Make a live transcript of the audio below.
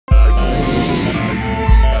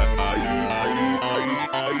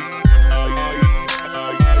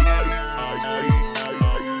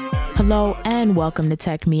Hello and welcome to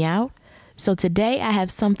Tech Me Out. So today I have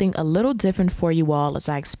something a little different for you all as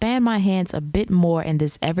I expand my hands a bit more in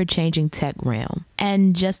this ever-changing tech realm.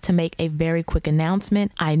 And just to make a very quick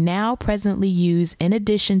announcement, I now presently use, in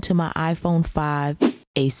addition to my iPhone 5,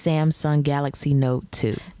 a Samsung Galaxy Note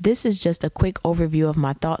 2. This is just a quick overview of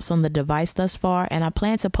my thoughts on the device thus far, and I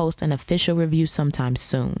plan to post an official review sometime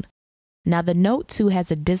soon. Now the Note 2 has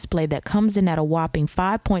a display that comes in at a whopping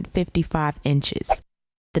 5.55 inches.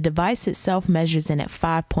 The device itself measures in at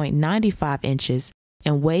 5.95 inches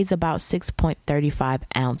and weighs about 6.35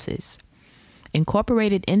 ounces.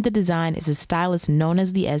 Incorporated in the design is a stylus known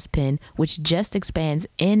as the S Pen, which just expands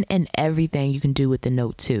in and everything you can do with the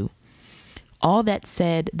Note 2. All that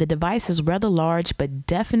said, the device is rather large but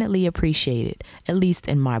definitely appreciated, at least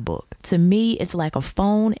in my book. To me, it's like a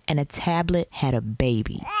phone and a tablet had a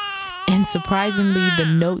baby. And surprisingly, the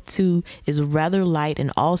Note 2 is rather light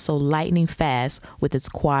and also lightning fast with its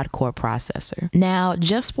quad-core processor. Now,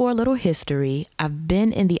 just for a little history, I've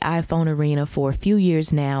been in the iPhone arena for a few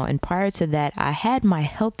years now, and prior to that, I had my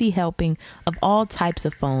healthy helping of all types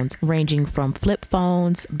of phones, ranging from flip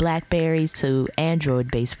phones, Blackberries, to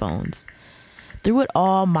Android-based phones. Through it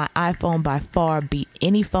all, my iPhone by far beat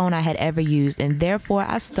any phone I had ever used, and therefore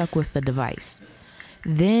I stuck with the device.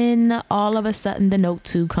 Then, all of a sudden, the Note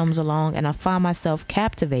 2 comes along and I find myself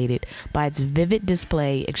captivated by its vivid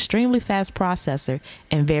display, extremely fast processor,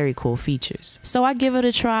 and very cool features. So I give it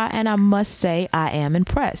a try and I must say I am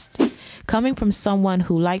impressed. Coming from someone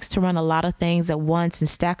who likes to run a lot of things at once and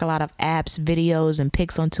stack a lot of apps, videos, and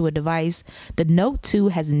pics onto a device, the Note 2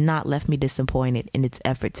 has not left me disappointed in its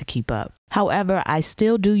effort to keep up. However, I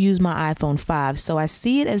still do use my iPhone 5, so I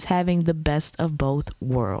see it as having the best of both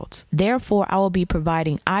worlds. Therefore, I will be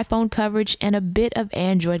providing iPhone coverage and a bit of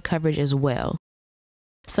Android coverage as well,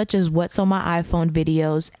 such as what's on my iPhone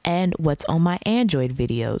videos and what's on my Android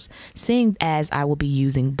videos, seeing as I will be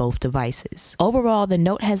using both devices. Overall, the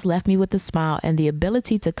Note has left me with a smile and the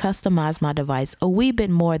ability to customize my device a wee bit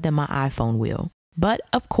more than my iPhone will. But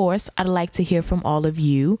of course, I'd like to hear from all of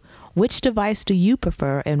you. Which device do you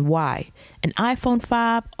prefer and why? An iPhone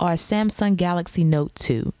 5 or a Samsung Galaxy Note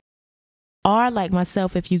 2? Or like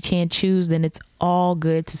myself, if you can't choose, then it's all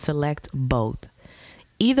good to select both.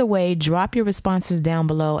 Either way, drop your responses down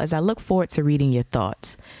below as I look forward to reading your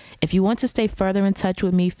thoughts. If you want to stay further in touch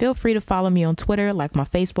with me, feel free to follow me on Twitter, like my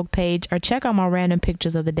Facebook page, or check out my random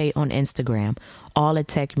pictures of the day on Instagram, all at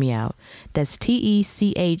Tech Me Out. That's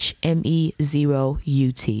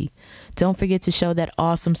TECHME0UT. Don't forget to show that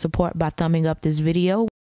awesome support by thumbing up this video.